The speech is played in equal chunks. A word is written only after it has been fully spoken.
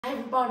Hi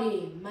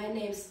everybody, my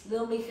name is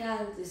Lương Minh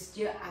Khang. This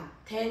year I'm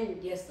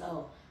 10 years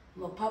old.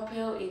 I'm a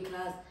pupil in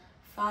class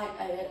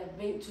 5A at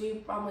Vĩnh Tuy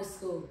Primary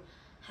School,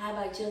 Hai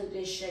Bà Trưng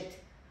district,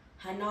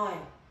 Hà Nội.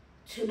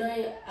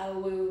 Today I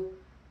will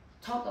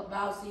talk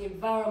about the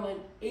environment.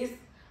 It's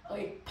an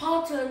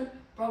important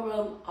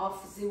problem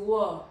of the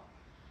world.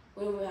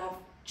 We will have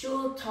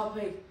two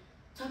topics.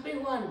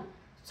 Topic 1,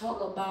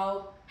 talk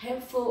about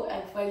harmful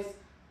effects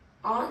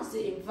on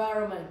the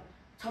environment.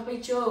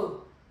 Topic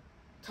 2,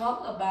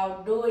 talk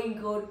about doing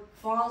good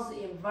for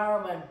the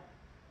environment.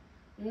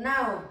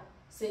 Now,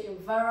 the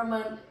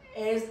environment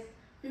is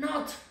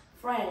not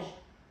fresh.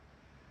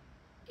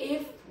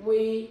 If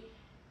we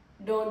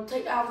don't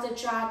take out the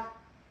trash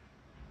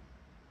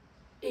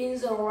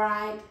in the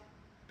right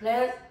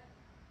place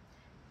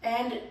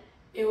and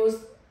use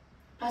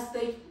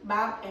plastic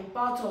bag and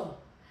bottle,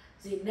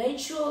 the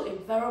natural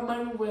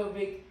environment will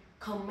be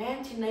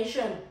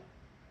contaminated,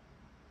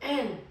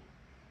 and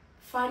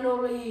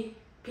finally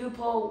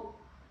people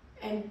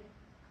and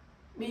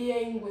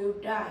beings will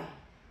die.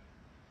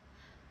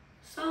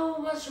 So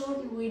what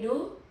should we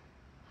do?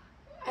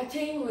 I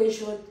think we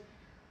should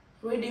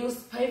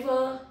reduce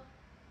paper,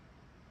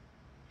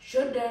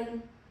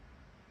 shouldn't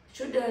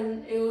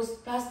use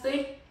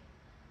plastic,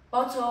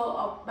 bottle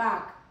or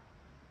bag.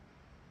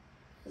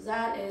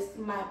 That is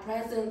my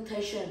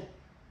presentation.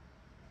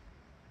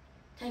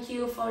 Thank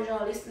you for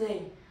your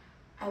listening.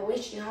 I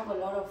wish you have a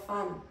lot of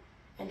fun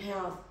and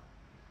health.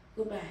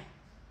 Goodbye.